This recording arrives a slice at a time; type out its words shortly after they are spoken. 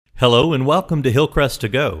Hello and welcome to Hillcrest to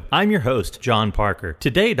Go. I'm your host, John Parker.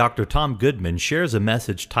 Today, Dr. Tom Goodman shares a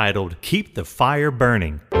message titled, Keep the Fire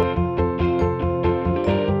Burning.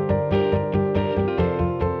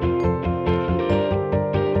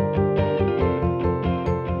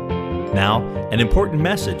 Now, an important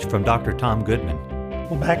message from Dr. Tom Goodman.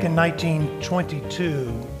 Well, back in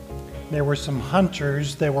 1922, there were some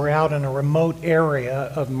hunters that were out in a remote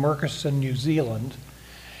area of Murchison, New Zealand,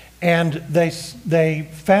 and they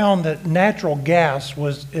found that natural gas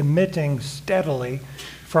was emitting steadily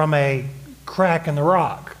from a crack in the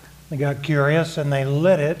rock. They got curious and they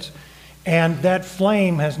lit it, and that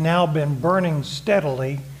flame has now been burning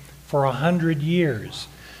steadily for 100 years.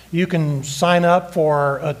 You can sign up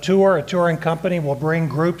for a tour. A touring company will bring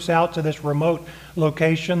groups out to this remote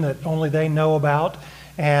location that only they know about,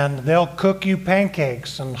 and they'll cook you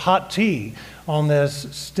pancakes and hot tea on this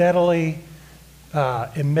steadily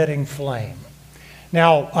emitting flame.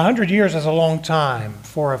 Now, 100 years is a long time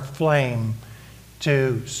for a flame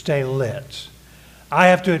to stay lit. I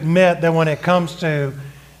have to admit that when it comes to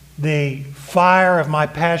the fire of my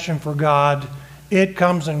passion for God, it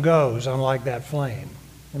comes and goes, unlike that flame.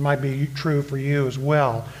 It might be true for you as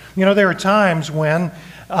well. You know, there are times when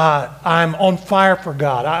I'm on fire for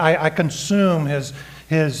God. I consume His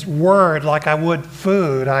Word like I would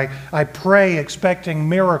food. I pray expecting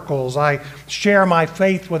miracles. I share my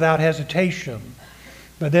faith without hesitation.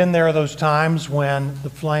 But then there are those times when the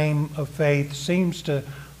flame of faith seems to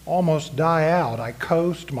almost die out. I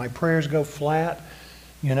coast, my prayers go flat.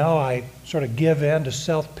 You know, I sort of give in to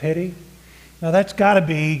self-pity. Now that's got to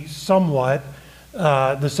be somewhat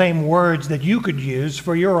the same words that you could use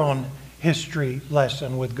for your own history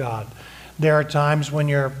lesson with God. There are times when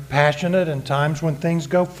you're passionate and times when things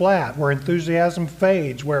go flat, where enthusiasm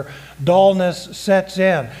fades, where dullness sets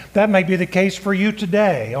in. That may be the case for you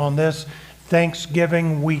today on this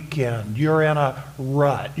Thanksgiving weekend. You're in a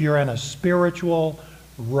rut. You're in a spiritual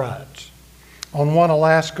rut. On one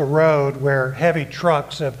Alaska road where heavy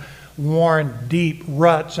trucks have worn deep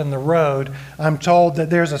ruts in the road, I'm told that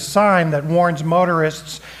there's a sign that warns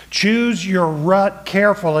motorists, choose your rut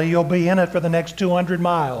carefully, you'll be in it for the next 200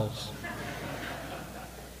 miles.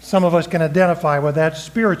 Some of us can identify with that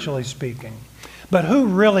spiritually speaking. But who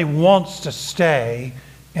really wants to stay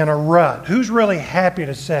in a rut? Who's really happy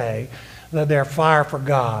to say that their fire for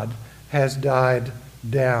God has died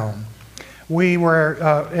down? We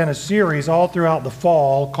were in a series all throughout the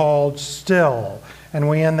fall called Still, and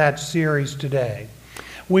we end that series today.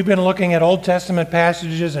 We've been looking at Old Testament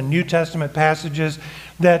passages and New Testament passages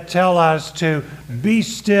that tell us to be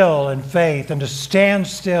still in faith and to stand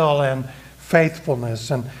still in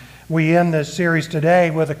faithfulness. And we end this series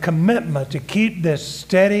today with a commitment to keep this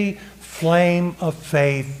steady flame of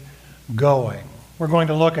faith going. We're going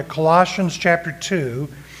to look at Colossians chapter 2,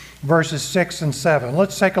 verses 6 and 7.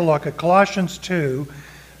 Let's take a look at Colossians 2,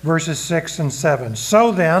 verses 6 and 7.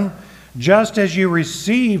 So then, just as you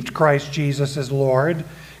received Christ Jesus as Lord,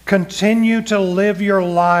 continue to live your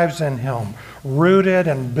lives in Him, rooted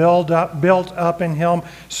and built up in Him,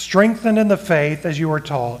 strengthened in the faith as you were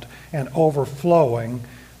taught, and overflowing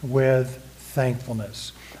with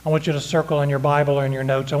thankfulness. I want you to circle in your Bible or in your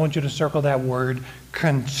notes, I want you to circle that word,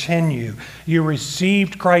 continue. You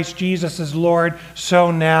received Christ Jesus as Lord, so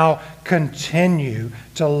now continue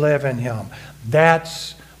to live in Him.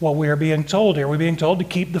 That's what we are being told here. We're being told to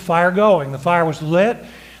keep the fire going. The fire was lit.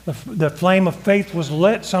 The flame of faith was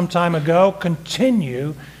lit some time ago.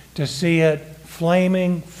 Continue to see it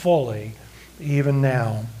flaming fully even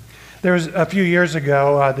now. There was a few years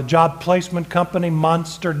ago, the job placement company,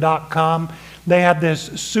 Monster.com, they had this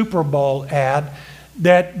Super Bowl ad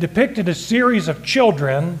that depicted a series of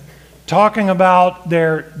children talking about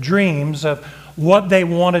their dreams of what they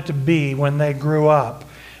wanted to be when they grew up.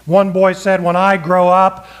 One boy said, when I grow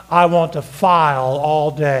up, I want to file all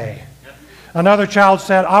day. Another child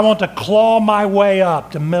said, I want to claw my way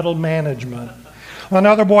up to middle management.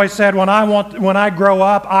 Another boy said, when I grow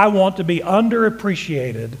up, I want to be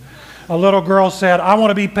underappreciated. A little girl said, I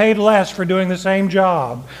want to be paid less for doing the same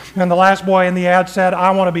job. And the last boy in the ad said,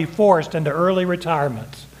 I want to be forced into early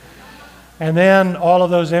retirement. And then all of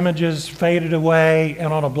those images faded away,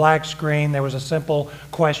 and on a black screen there was a simple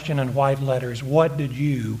question in white letters, what did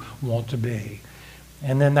you want to be?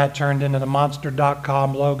 And then that turned into the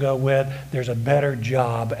Monster.com logo with, there's a better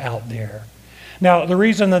job out there. Now, the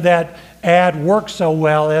reason that ad works so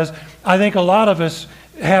well is, I think a lot of us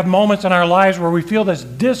have moments in our lives where we feel this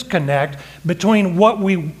disconnect between what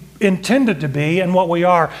we intended to be and what we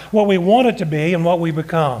are, what we wanted to be and what we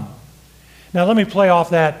become. Now let me play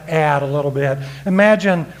off that ad a little bit.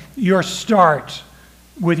 Imagine your start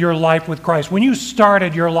with your life with Christ, when you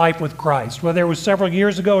started your life with Christ, whether it was several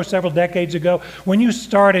years ago or several decades ago, when you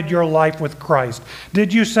started your life with Christ,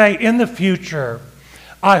 did you say, in the future,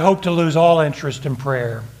 I hope to lose all interest in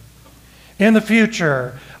prayer? In the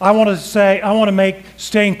future, I want to make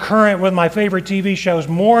staying current with my favorite TV shows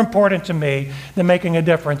more important to me than making a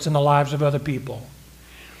difference in the lives of other people.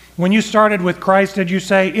 When you started with Christ, did you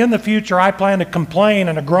say, in the future, I plan to complain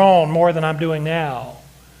and to groan more than I'm doing now?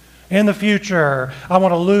 In the future, I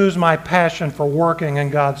want to lose my passion for working in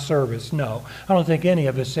God's service. No, I don't think any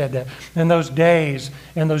of us said that. In those days,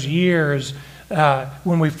 in those years,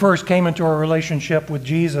 when we first came into our relationship with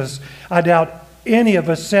Jesus, I doubt any of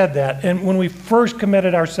us said that. And when we first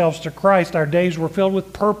committed ourselves to Christ, our days were filled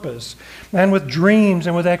with purpose and with dreams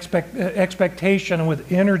and with expectation and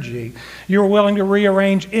with energy. You were willing to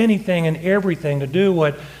rearrange anything and everything to do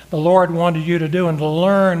what the Lord wanted you to do and to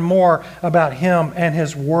learn more about Him and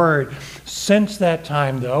His Word. Since that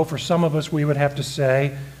time, though, for some of us, we would have to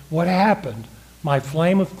say, what happened? My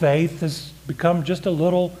flame of faith has become just a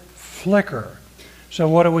little flicker. So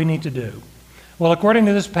what do we need to do? Well, according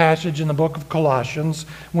to this passage in the book of Colossians,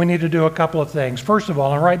 we need to do a couple of things. First of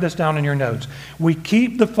all, and write this down in your notes, we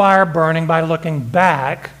keep the fire burning by looking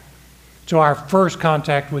back to our first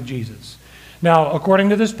contact with Jesus. Now, according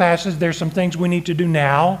to this passage, there's some things we need to do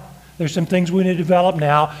now. There's some things we need to develop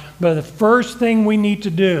now. But the first thing we need to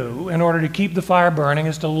do in order to keep the fire burning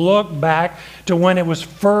is to look back to when it was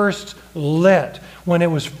first lit, when it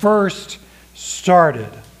was first started.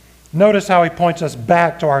 Notice how he points us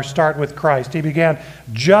back to our start with Christ. He began,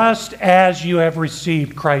 just as you have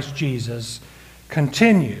received Christ Jesus,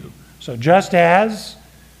 continue. So just as,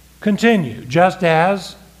 continue. Just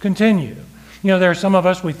as, continue. You know, there are some of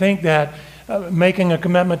us, we think that making a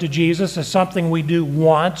commitment to Jesus is something we do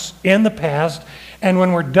once in the past, and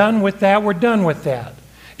when we're done with that, we're done with that.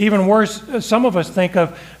 Even worse, some of us think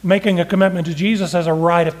of making a commitment to Jesus as a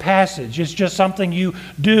rite of passage. It's just something you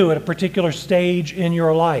do at a particular stage in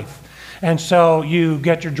your life. And so you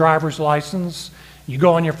get your driver's license, you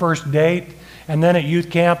go on your first date, and then at youth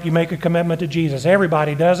camp you make a commitment to Jesus.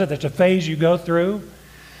 Everybody does it. There's a phase you go through.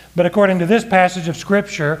 But according to this passage of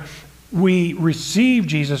Scripture, we receive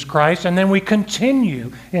Jesus Christ and then we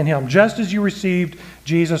continue in Him. Just as you received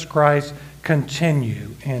Jesus Christ,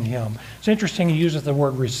 continue in Him. It's interesting he uses the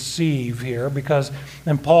word receive here because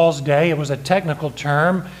in Paul's day it was a technical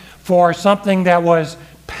term for something that was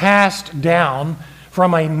passed down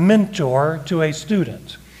from a mentor to a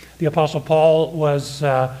student. The Apostle Paul was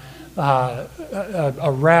a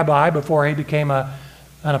rabbi before he became an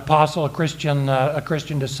apostle, a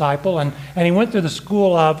Christian disciple, and he went through the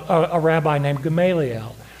school of a rabbi named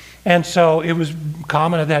Gamaliel. And so it was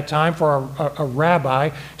common at that time for a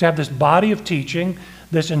rabbi to have this body of teaching,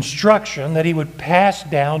 this instruction that he would pass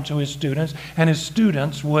down to his students, and his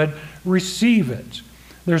students would receive it.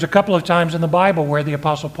 There's a couple of times in the Bible where the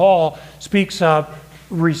Apostle Paul speaks of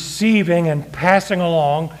receiving and passing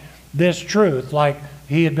along this truth, like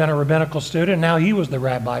he had been a rabbinical student, now he was the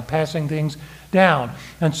rabbi passing things down.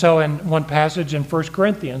 And so in one passage in 1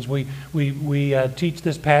 Corinthians, we teach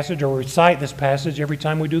this passage or recite this passage every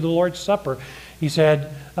time we do the Lord's Supper. He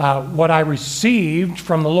said, what I received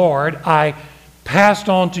from the Lord, I passed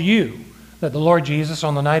on to you. That the Lord Jesus,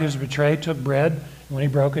 on the night he was betrayed, took bread. And when he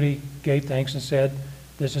broke it, he gave thanks and said,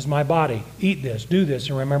 this is my body. Eat this, do this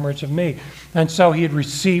in remembrance of me. And so he had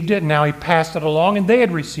received it, and now he passed it along, and they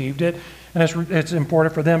had received it. And it's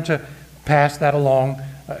important for them to pass that along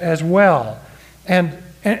as well.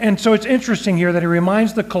 And so it's interesting here that he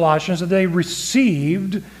reminds the Colossians that they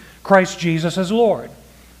received Christ Jesus as Lord.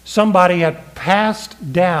 Somebody had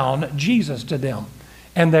passed down Jesus to them,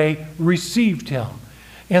 and they received Him.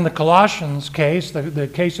 In the Colossians case, the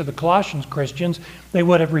case of the Colossians Christians, they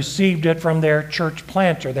would have received it from their church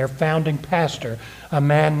planter, their founding pastor, a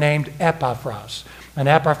man named Epaphras. And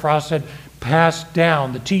Epaphras had passed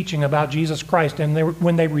down the teaching about Jesus Christ. And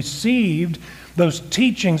when they received those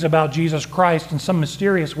teachings about Jesus Christ in some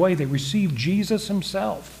mysterious way, they received Jesus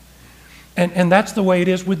Himself. And that's the way it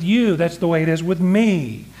is with you. That's the way it is with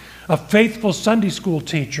me. A faithful Sunday school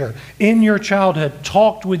teacher in your childhood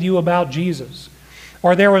talked with you about Jesus.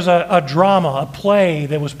 Or there was a drama, a play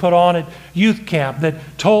that was put on at youth camp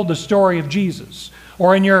that told the story of Jesus.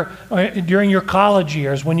 Or during your college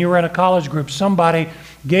years, when you were in a college group, somebody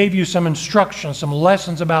gave you some instruction, some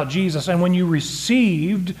lessons about Jesus. And when you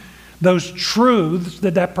received those truths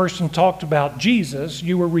that person talked about Jesus,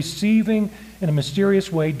 you were receiving in a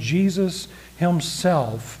mysterious way Jesus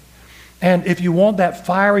Himself. And if you want that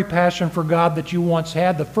fiery passion for God that you once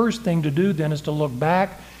had, the first thing to do then is to look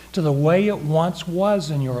back to the way it once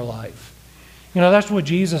was in your life. You know, that's what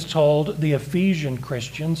Jesus told the Ephesian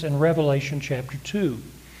Christians in Revelation chapter 2.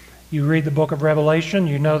 You read the book of Revelation,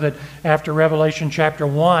 you know that after Revelation chapter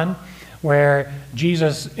 1, where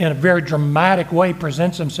Jesus, in a very dramatic way,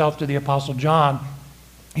 presents himself to the Apostle John,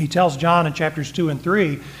 he tells John in chapters 2 and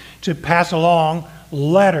 3 to pass along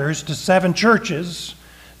letters to 7 churches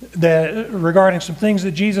regarding some things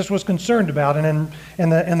that Jesus was concerned about. And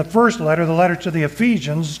in the first letter, the letter to the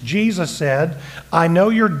Ephesians, Jesus said, I know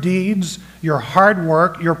your deeds, your hard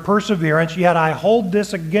work, your perseverance, yet I hold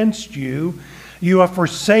this against you. You have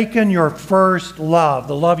forsaken your first love,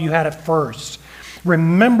 the love you had at first.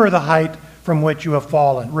 Remember the height from which you have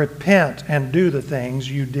fallen. Repent and do the things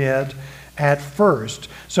you did at first.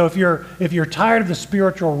 So if you're tired of the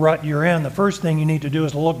spiritual rut you're in, the first thing you need to do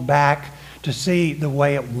is look back to see the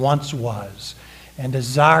way it once was and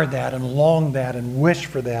desire that and long that and wish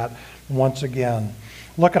for that once again.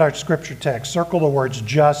 Look at our scripture text. Circle the words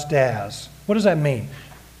just as. What does that mean?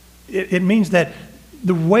 It means that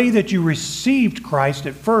the way that you received Christ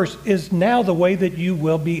at first is now the way that you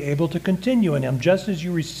will be able to continue in Him. Just as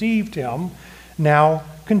you received Him, now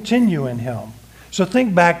continue in Him. So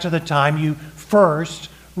think back to the time you first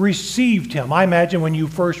received Him. I imagine when you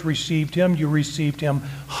first received Him, you received Him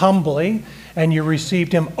humbly, and you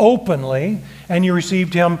received Him openly, and you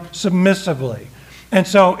received Him submissively. And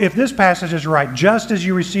so if this passage is right, just as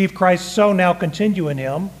you received Christ, so now continue in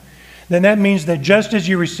Him, then that means that just as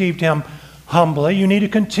you received Him humbly, you need to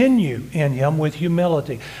continue in Him with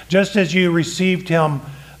humility. Just as you received Him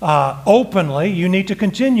openly, you need to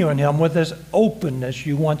continue in Him with this openness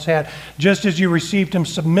you once had. Just as you received Him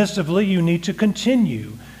submissively, you need to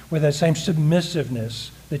continue with that same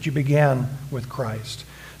submissiveness that you began with Christ.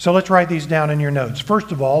 So let's write these down in your notes.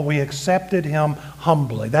 First of all, we accepted Him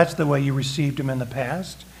humbly. That's the way you received Him in the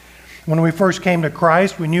past. When we first came to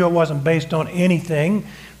Christ, we knew it wasn't based on anything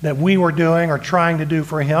that we were doing or trying to do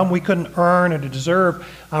for Him. We couldn't earn or deserve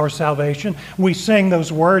our salvation. We sang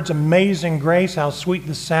those words, amazing grace, how sweet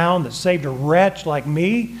the sound that saved a wretch like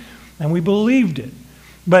me, and we believed it.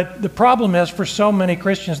 But the problem is, for so many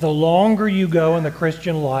Christians, the longer you go in the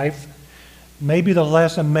Christian life, maybe the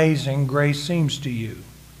less amazing grace seems to you.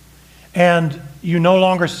 And you no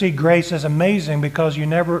longer see grace as amazing because you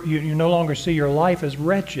no longer see your life as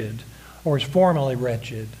wretched or as formerly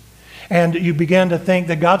wretched. And you begin to think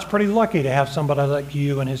that God's pretty lucky to have somebody like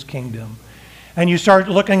you in His kingdom. And you start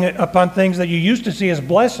looking upon things that you used to see as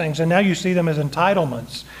blessings, and now you see them as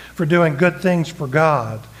entitlements for doing good things for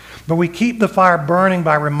God. But we keep the fire burning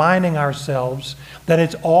by reminding ourselves that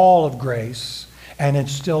it's all of grace, and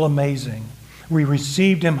it's still amazing. We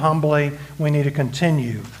received Him humbly. We need to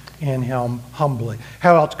continue in Him humbly.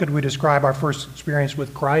 How else could we describe our first experience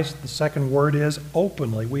with Christ? The second word is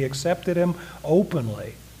openly. We accepted Him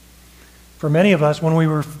openly. For many of us, when we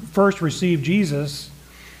were first received Jesus,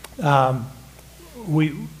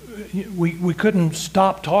 we couldn't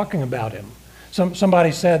stop talking about Him.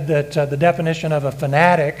 Somebody said that the definition of a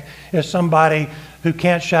fanatic is somebody who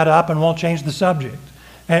can't shut up and won't change the subject.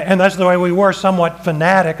 And that's the way we were, somewhat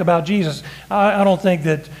fanatic about Jesus. I don't think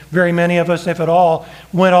that very many of us, if at all,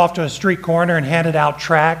 went off to a street corner and handed out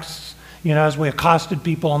tracts, as we accosted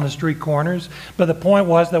people on the street corners. But the point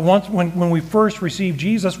was that when we first received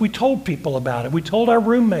Jesus, we told people about it. We told our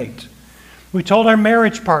roommate. We told our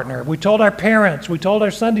marriage partner. We told our parents. We told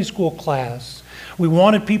our Sunday school class. We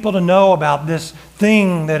wanted people to know about this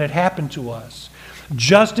thing that had happened to us.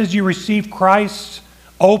 Just as you received Christ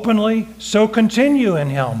openly, so continue in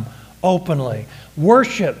Him openly.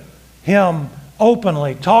 Worship Him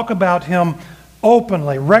openly. Talk about Him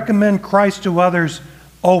openly. Recommend Christ to others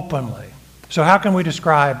openly. So how can we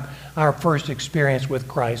describe our first experience with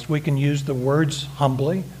Christ? We can use the words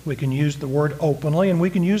humbly, we can use the word openly, and we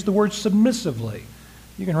can use the word submissively.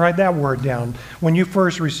 You can write that word down. When you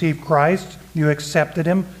first received Christ, you accepted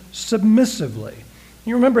Him submissively.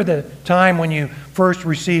 You remember the time when you first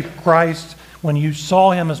received Christ, when you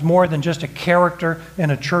saw Him as more than just a character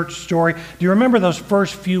in a church story? Do you remember those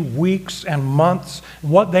first few weeks and months,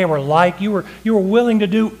 what they were like? You were willing to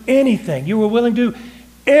do anything. You were willing to do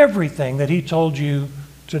everything that He told you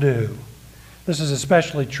to do. This is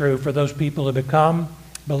especially true for those people who become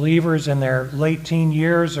believers in their late teen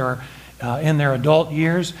years or in their adult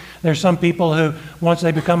years. There's some people who, once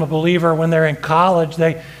they become a believer, when they're in college,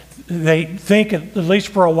 they think, at least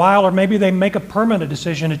for a while, or maybe they make a permanent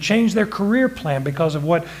decision to change their career plan because of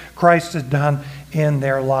what Christ has done in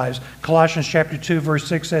their lives. Colossians chapter 2, verse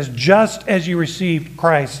 6 says, just as you received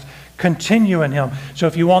Christ, continue in Him. So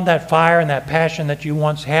if you want that fire and that passion that you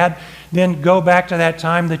once had, then go back to that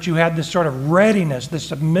time that you had this sort of readiness, this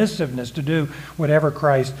submissiveness to do whatever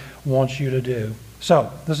Christ wants you to do.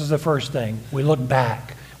 So this is the first thing. We look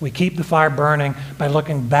back. We keep the fire burning by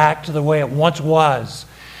looking back to the way it once was.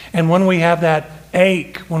 And when we have that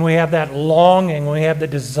ache, when we have that longing, when we have the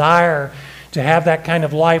desire to have that kind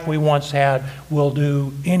of life we once had, we'll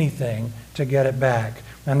do anything to get it back.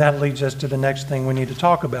 And that leads us to the next thing we need to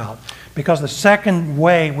talk about. Because the second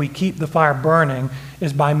way we keep the fire burning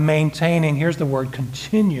is by maintaining, here's the word,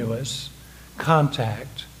 continuous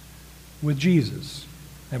contact with Jesus.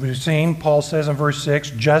 As we've seen, Paul says in verse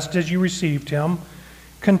 6, just as you received him,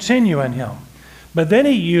 continue in him. But then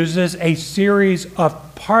he uses a series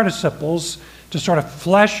of participles to sort of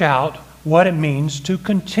flesh out what it means to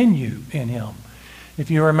continue in him. If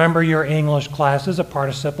you remember your English classes, a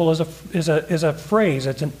participle is a phrase.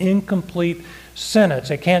 It's an incomplete sentence.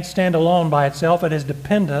 It can't stand alone by itself. It is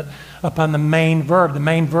dependent upon the main verb. The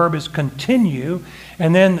main verb is continue,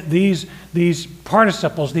 and then these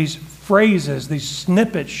participles, these phrases, these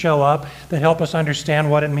snippets show up that help us understand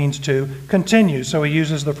what it means to continue. So he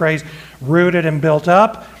uses the phrase rooted and built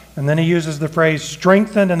up, and then he uses the phrase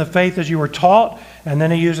strengthened in the faith as you were taught, and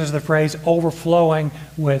then he uses the phrase overflowing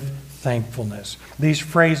with thankfulness. These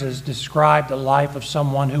phrases describe the life of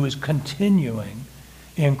someone who is continuing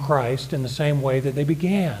in Christ in the same way that they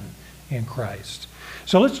began in Christ.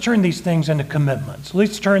 So let's turn these things into commitments.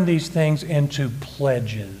 Let's turn these things into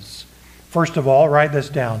pledges. First of all, write this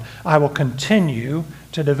down. I will continue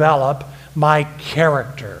to develop my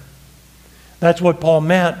character. That's what Paul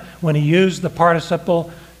meant when he used the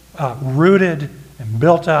participle rooted and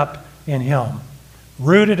built up in him.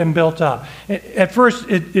 Rooted and built up. At first,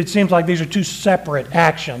 it seems like these are two separate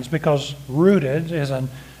actions because rooted is an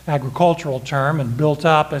agricultural term and built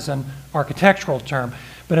up is an architectural term.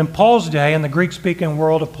 But in Paul's day, in the Greek-speaking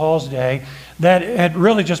world of Paul's day, that had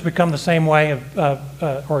really just become the same way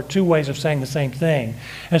or two ways of saying the same thing.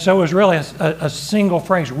 And so it was really a single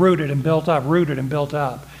phrase, rooted and built up, rooted and built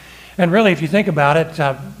up. And really, if you think about it,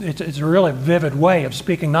 it's a really vivid way of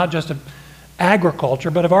speaking not just of agriculture,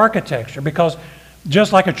 but of architecture, because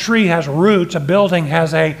just like a tree has roots, a building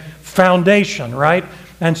has a foundation, right?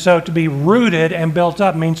 And so to be rooted and built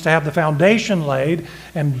up means to have the foundation laid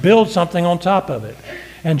and build something on top of it.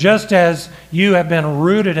 And just as you have been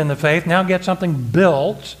rooted in the faith, now get something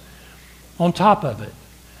built on top of it.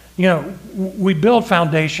 You know, we build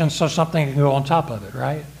foundations so something can go on top of it,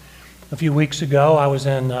 right? A few weeks ago, I was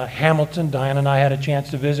in Hamilton. Diane and I had a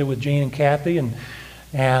chance to visit with Gene and Kathy,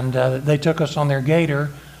 and they took us on their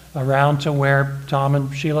gator around to where Tom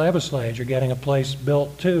and Sheila Ebeslage are getting a place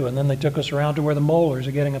built too. And then they took us around to where the Mollers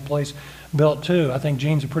are getting a place built too. I think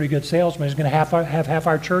Gene's a pretty good salesman. He's going to have half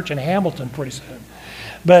our church in Hamilton pretty soon.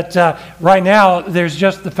 But right now, there's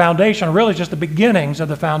just the foundation, really just the beginnings of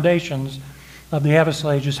the foundations of the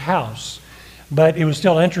Ebeslage's house. But it was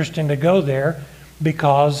still interesting to go there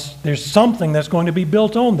because there's something that's going to be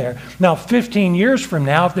built on there. Now, 15 years from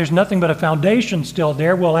now, if there's nothing but a foundation still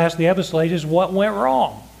there, we'll ask the Ebeslages what went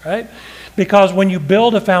wrong, right? Because when you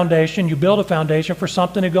build a foundation for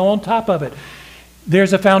something to go on top of it.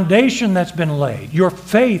 There's a foundation that's been laid. Your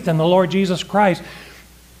faith in the Lord Jesus Christ,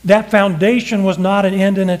 that foundation was not an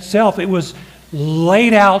end in itself. It was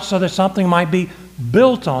laid out so that something might be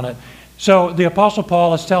built on it. So the Apostle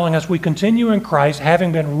Paul is telling us we continue in Christ,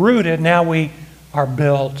 having been rooted, now we are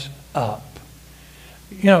built up.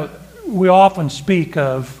 You know, we often speak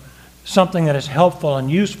of something that is helpful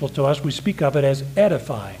and useful to us. We speak of it as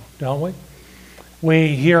edifying, don't we?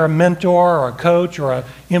 We hear a mentor or a coach or an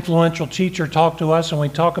influential teacher talk to us, and we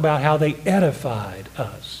talk about how they edified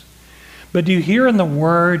us. But do you hear in the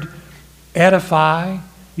word edify,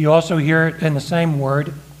 you also hear it in the same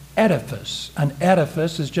word edifice. An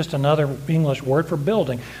edifice is just another English word for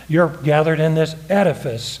building. You're gathered in this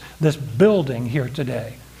edifice, this building here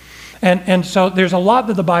today. And so there's a lot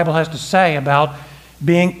that the Bible has to say about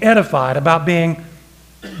being edified, about being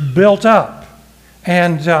built up.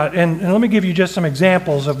 And let me give you just some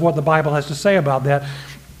examples of what the Bible has to say about that.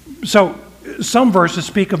 So some verses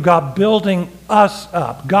speak of God building us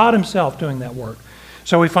up, God himself doing that work.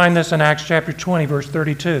 So we find this in Acts chapter 20, verse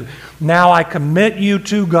 32. Now I commit you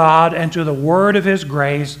to God and to the word of his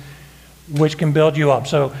grace, which can build you up.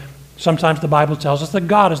 So sometimes the Bible tells us that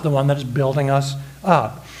God is the one that is building us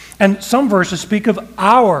up. And some verses speak of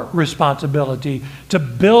our responsibility to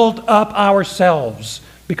build up ourselves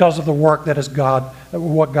because of the work that is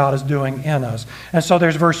what God is doing in us. And so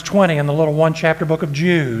there's verse 20 in the little one-chapter book of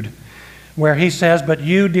Jude, where he says, "But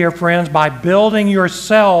you, dear friends, by building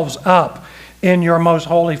yourselves up in your most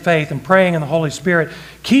holy faith and praying in the Holy Spirit,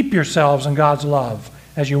 keep yourselves in God's love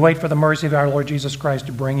as you wait for the mercy of our Lord Jesus Christ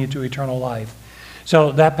to bring you to eternal life."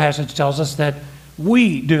 So that passage tells us that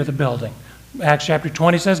we do the building. Acts chapter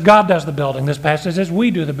 20 says God does the building. This passage says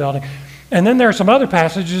we do the building. And then there are some other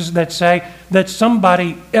passages that say that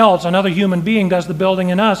somebody else, another human being, does the building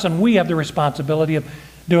in us, and we have the responsibility of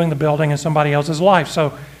doing the building in somebody else's life.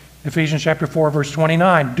 So Ephesians chapter 4, verse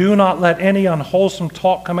 29, do not let any unwholesome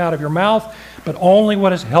talk come out of your mouth, but only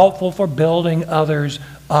what is helpful for building others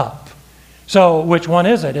up. So which one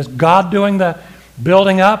is it? Is God doing the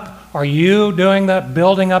building up? Are you doing the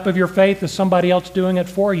building up of your faith? Is somebody else doing it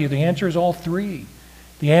for you? The answer is all three.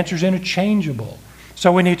 The answer is interchangeable.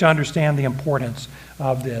 So we need to understand the importance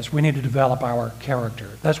of this. We need to develop our character.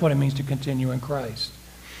 That's what it means to continue in Christ.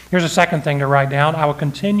 Here's a second thing to write down. I will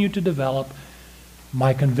continue to develop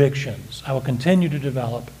my convictions. I will continue to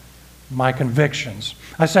develop my convictions.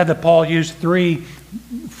 I said that Paul used three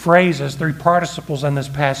phrases, three participles in this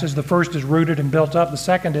passage. The first is rooted and built up. The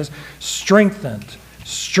second is strengthened.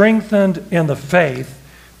 Strengthened in the faith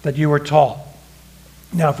that you were taught.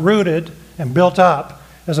 Now, if rooted and built up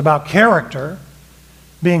is about character,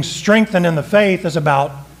 being strengthened in the faith is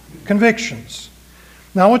about convictions.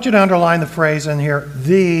 Now, I want you to underline the phrase in here,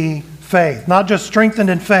 the faith. Not just strengthened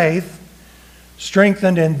in faith,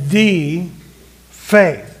 strengthened in the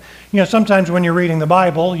faith. You know, sometimes when you're reading the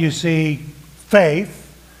Bible, you see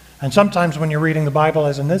faith, and sometimes when you're reading the Bible,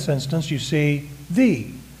 as in this instance, you see the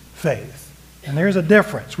faith. And there's a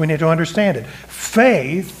difference. We need to understand it.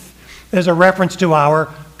 Faith is a reference to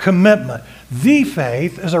our commitment. The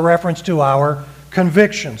faith is a reference to our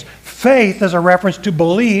convictions. Faith is a reference to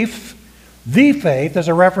belief. The faith is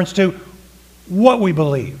a reference to what we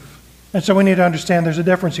believe. And so we need to understand there's a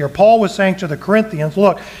difference here. Paul was saying to the Corinthians,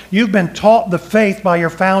 look, you've been taught the faith by your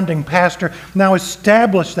founding pastor. Now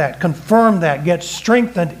establish that, confirm that, get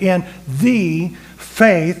strengthened in the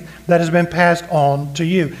faith that has been passed on to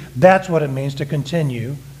you. That's what it means to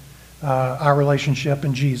continue our relationship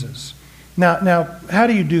in Jesus. Now, how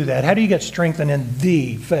do you do that? How do you get strengthened in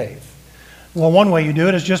the faith? Well, one way you do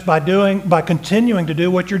it is just by continuing to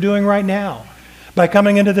do what you're doing right now. By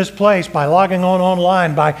coming into this place, by logging on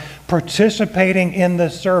online, by participating in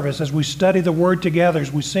this service as we study the Word together,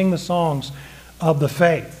 as we sing the songs of the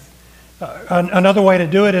faith. Another way to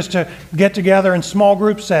do it is to get together in small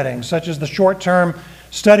group settings, such as the short-term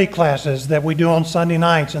study classes that we do on Sunday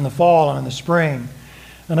nights in the fall and in the spring.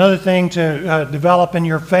 Another thing to develop in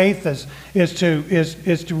your faith is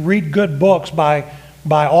to read good books by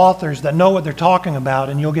authors that know what they're talking about,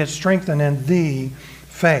 and you'll get strengthened in the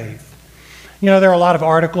faith. You know, there are a lot of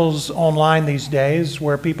articles online these days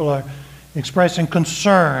where people are expressing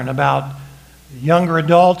concern about younger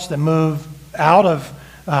adults that move out of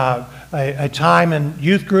a time in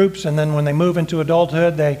youth groups, and then when they move into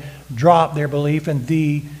adulthood, they drop their belief in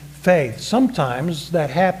the faith. Sometimes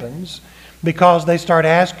that happens because they start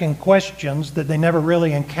asking questions that they never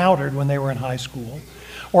really encountered when they were in high school,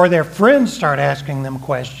 or their friends start asking them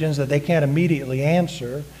questions that they can't immediately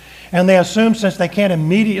answer. And they assume since they can't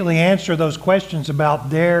immediately answer those questions about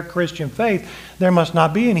their Christian faith, there must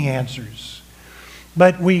not be any answers.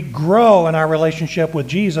 But we grow in our relationship with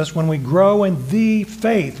Jesus when we grow in the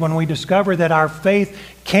faith, when we discover that our faith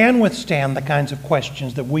can withstand the kinds of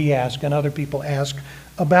questions that we ask and other people ask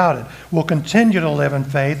about it. We'll continue to live in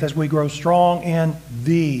faith as we grow strong in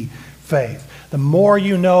the faith. The more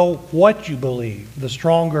you know what you believe, the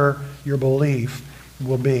stronger your belief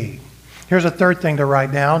will be. Here's a third thing to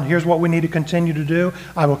write down. Here's what we need to continue to do.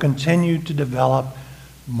 I will continue to develop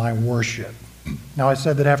my worship. Now, I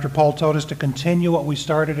said that after Paul told us to continue what we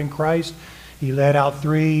started in Christ, he laid out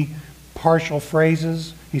three partial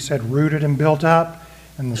phrases. He said, rooted and built up.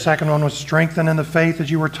 And the second one was strengthened in the faith as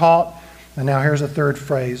you were taught. And now here's a third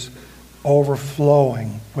phrase,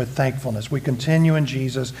 overflowing with thankfulness. We continue in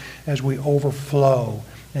Jesus as we overflow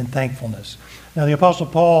in thankfulness. Now, the Apostle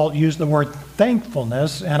Paul used the word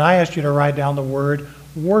thankfulness, and I asked you to write down the word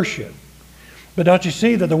worship. But don't you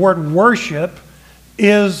see that the word worship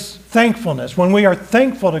is thankfulness? When we are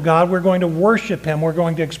thankful to God, we're going to worship Him. We're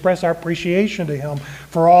going to express our appreciation to Him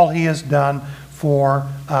for all He has done for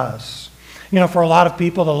us. You know, for a lot of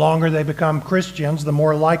people, the longer they become Christians, the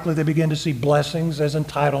more likely they begin to see blessings as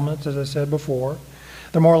entitlements, as I said before.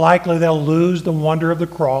 The more likely they'll lose the wonder of the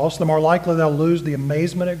cross. The more likely they'll lose the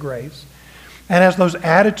amazement at grace. And as those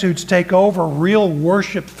attitudes take over, real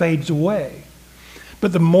worship fades away.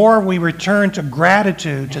 But the more we return to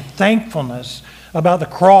gratitude, to thankfulness about the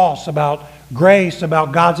cross, about grace,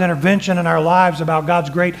 about God's intervention in our lives, about God's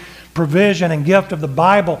great provision and gift of the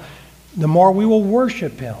Bible, the more we will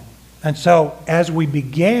worship Him. And so as we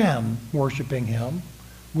began worshiping Him,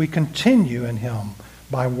 we continue in Him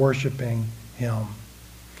by worshiping Him.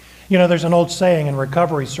 You know, there's an old saying in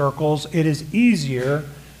recovery circles, it is easier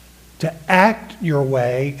to act your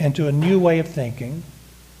way into a new way of thinking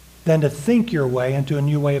than to think your way into a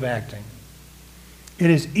new way of acting. It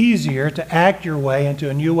is easier to act your way into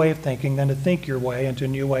a new way of thinking than to think your way into a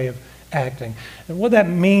new way of acting. And what that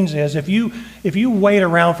means is if you wait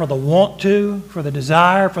around for the want to, for the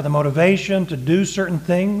desire, for the motivation to do certain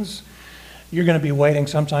things, you're going to be waiting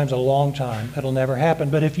sometimes a long time. It'll never happen.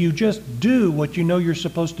 But if you just do what you know you're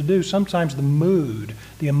supposed to do, sometimes the mood,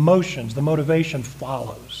 the emotions, the motivation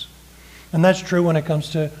follows. And that's true when it comes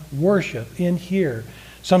to worship in here.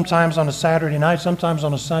 Sometimes on a Saturday night, sometimes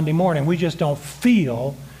on a Sunday morning, we just don't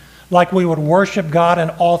feel like we would worship God in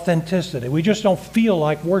authenticity. We just don't feel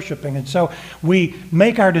like worshiping. And so we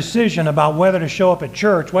make our decision about whether to show up at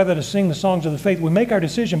church, whether to sing the songs of the faith. We make our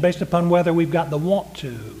decision based upon whether we've got the want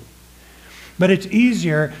to. But it's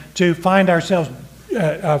easier to find ourselves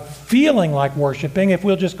feeling like worshiping if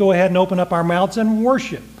we'll just go ahead and open up our mouths and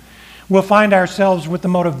worship. We'll find ourselves with the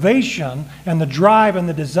motivation and the drive and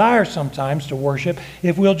the desire sometimes to worship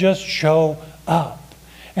if we'll just show up.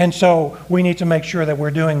 And so we need to make sure that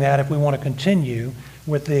we're doing that if we want to continue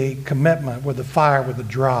with the commitment, with the fire, with the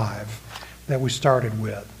drive that we started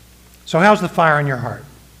with. So how's the fire in your heart?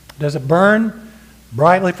 Does it burn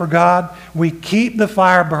brightly for God? We keep the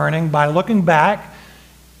fire burning by looking back,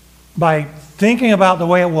 by thinking about the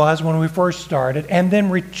way it was when we first started, and then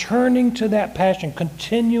returning to that passion,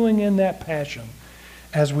 continuing in that passion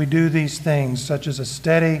as we do these things, such as a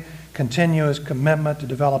steady, continuous commitment to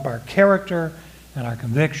develop our character and our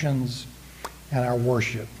convictions and our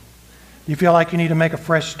worship. Do you feel like you need to make a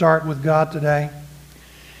fresh start with God today?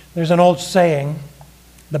 There's an old saying,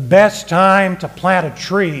 the best time to plant a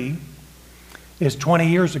tree is 20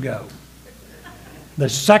 years ago. The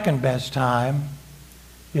second best time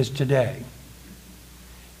is today.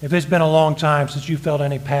 If it's been a long time since you felt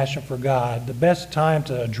any passion for God, the best time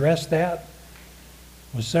to address that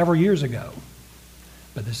was several years ago.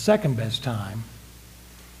 But the second best time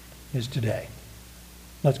is today.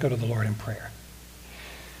 Let's go to the Lord in prayer.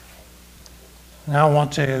 Now I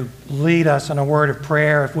want to lead us in a word of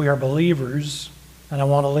prayer if we are believers, and I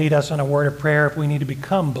want to lead us in a word of prayer if we need to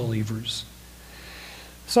become believers.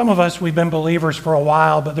 Some of us, we've been believers for a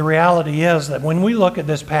while, but the reality is that when we look at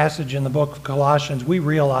this passage in the book of Colossians, we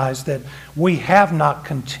realize that we have not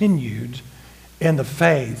continued in the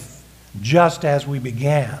faith just as we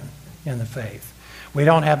began in the faith. We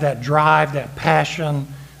don't have that drive, that passion,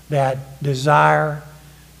 that desire.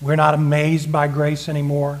 We're not amazed by grace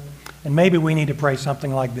anymore. And maybe we need to pray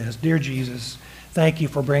something like this. Dear Jesus, thank you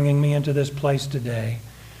for bringing me into this place today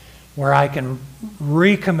where I can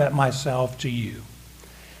recommit myself to you.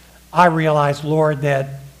 I realize, Lord,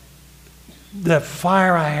 that the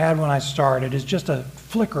fire I had when I started is just a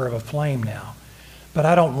flicker of a flame now. But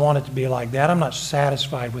I don't want it to be like that. I'm not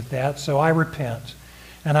satisfied with that, so I repent.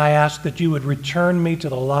 And I ask that you would return me to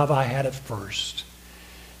the love I had at first.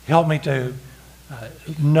 Help me to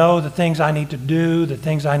know the things I need to do, the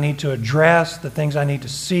things I need to address, the things I need to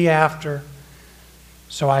see after,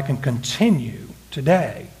 so I can continue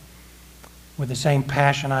today with the same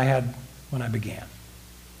passion I had when I began.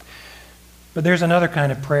 But there's another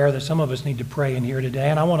kind of prayer that some of us need to pray in here today,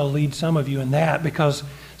 and I want to lead some of you in that because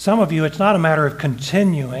some of you, it's not a matter of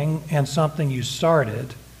continuing in something you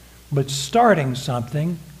started, but starting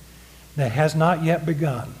something that has not yet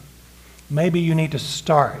begun. Maybe you need to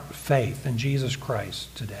start faith in Jesus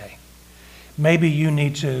Christ today. Maybe you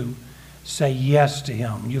need to say yes to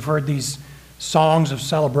Him. You've heard these songs of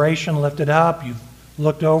celebration lifted up. You've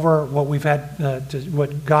looked over what we've had,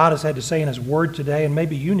 what God has had to say in His Word today, and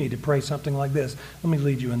maybe you need to pray something like this. Let me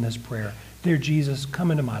lead you in this prayer. Dear Jesus,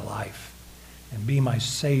 come into my life and be my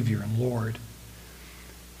Savior and Lord.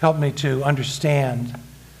 Help me to understand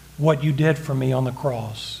what you did for me on the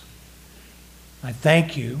cross. I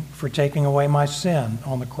thank you for taking away my sin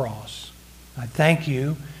on the cross. I thank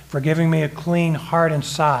you for giving me a clean heart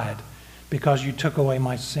inside because you took away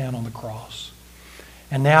my sin on the cross.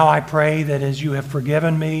 And now I pray that as you have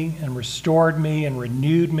forgiven me and restored me and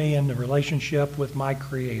renewed me in the relationship with my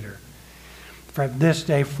Creator, from this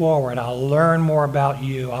day forward, I'll learn more about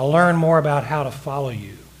you. I'll learn more about how to follow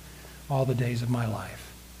you all the days of my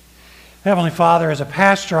life. Heavenly Father, as a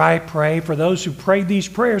pastor, I pray for those who prayed these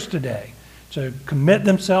prayers today to commit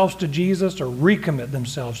themselves to Jesus or recommit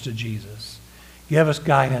themselves to Jesus. Give us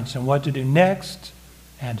guidance on what to do next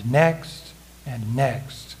and next and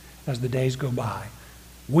next as the days go by.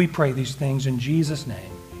 We pray these things in Jesus'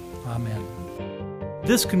 name. Amen.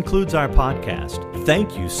 This concludes our podcast.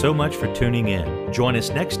 Thank you so much for tuning in. Join us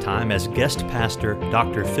next time as guest pastor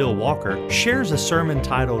Dr. Phil Walker shares a sermon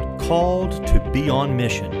titled Called to Be on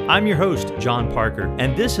Mission. I'm your host, John Parker,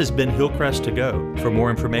 and this has been Hillcrest to Go. For more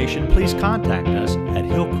information, please contact us at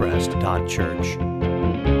hillcrest.church.